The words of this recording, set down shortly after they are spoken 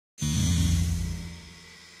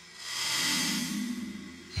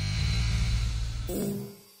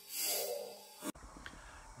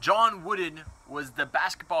John Wooden was the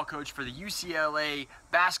basketball coach for the UCLA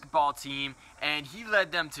basketball team, and he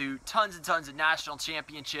led them to tons and tons of national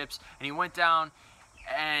championships, and he went down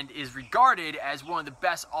and is regarded as one of the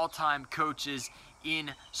best all-time coaches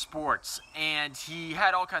in sports. And he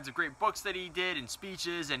had all kinds of great books that he did and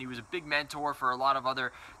speeches, and he was a big mentor for a lot of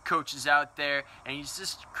other coaches out there, and he's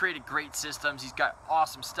just created great systems. He's got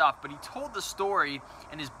awesome stuff. But he told the story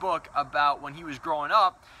in his book about when he was growing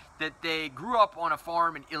up, that they grew up on a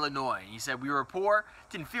farm in Illinois. He said, we were poor,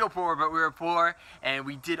 didn't feel poor, but we were poor, and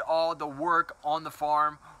we did all the work on the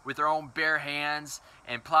farm with our own bare hands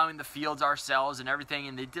and plowing the fields ourselves and everything,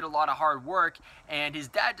 and they did a lot of hard work. And his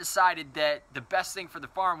dad decided that the best thing for the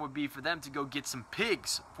farm would be for them to go get some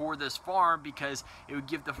pigs for this farm, because it would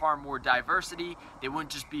give the farm more diversity. They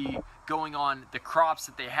wouldn't just be going on the crops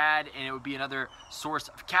that they had, and it would be another source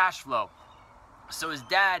of cash flow. So his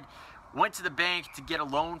dad went to the bank to get a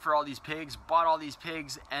loan for all these pigs, bought all these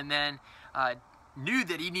pigs, and then knew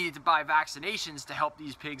that he needed to buy vaccinations to help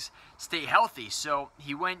these pigs stay healthy. So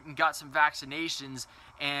he went and got some vaccinations,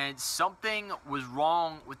 and something was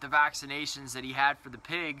wrong with the vaccinations that he had for the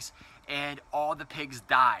pigs, and all the pigs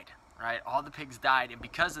died. Right? All the pigs died, and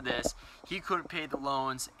because of this, he couldn't pay the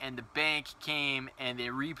loans, and the bank came and they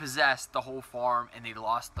repossessed the whole farm, and they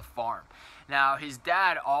lost the farm. Now, his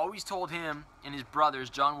dad always told him and his brothers,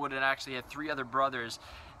 John Wooden actually had 3 other brothers,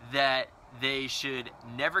 that they should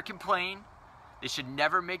never complain, they should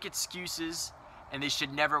never make excuses, and they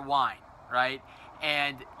should never whine, right?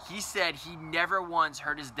 And he said he never once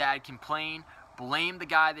heard his dad complain, blame the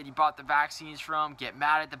guy that he bought the vaccines from, get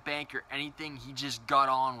mad at the bank or anything. He just got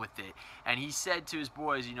on with it. And he said to his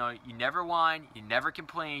boys, you know, you never whine, you never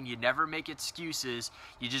complain, you never make excuses,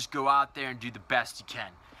 you just go out there and do the best you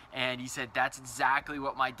can. And he said that's exactly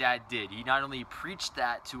what my dad did. He not only preached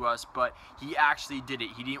that to us, but he actually did it.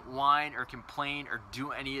 He didn't whine or complain or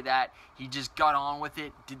do any of that. He just got on with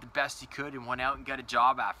it, did the best he could, and went out and got a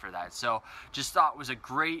job after that. So just thought it was a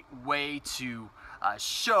great way to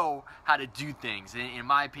show how to do things. And in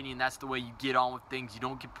my opinion, that's the way you get on with things. You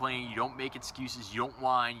don't complain, you don't make excuses, you don't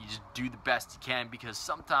whine, you just do the best you can, because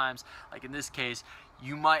sometimes, like in this case,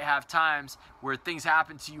 you might have times where things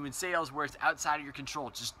happen to you in sales where it's outside of your control.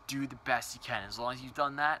 Just do the best you can. As long as you've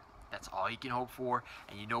done that, that's all you can hope for.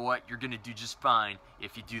 And you know what? You're going to do just fine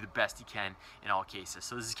if you do the best you can in all cases.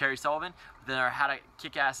 So this is Kerry Sullivan with our How to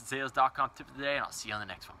Kick Ass in Sales.com tip of the day, and I'll see you on the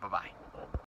next one. Bye-bye.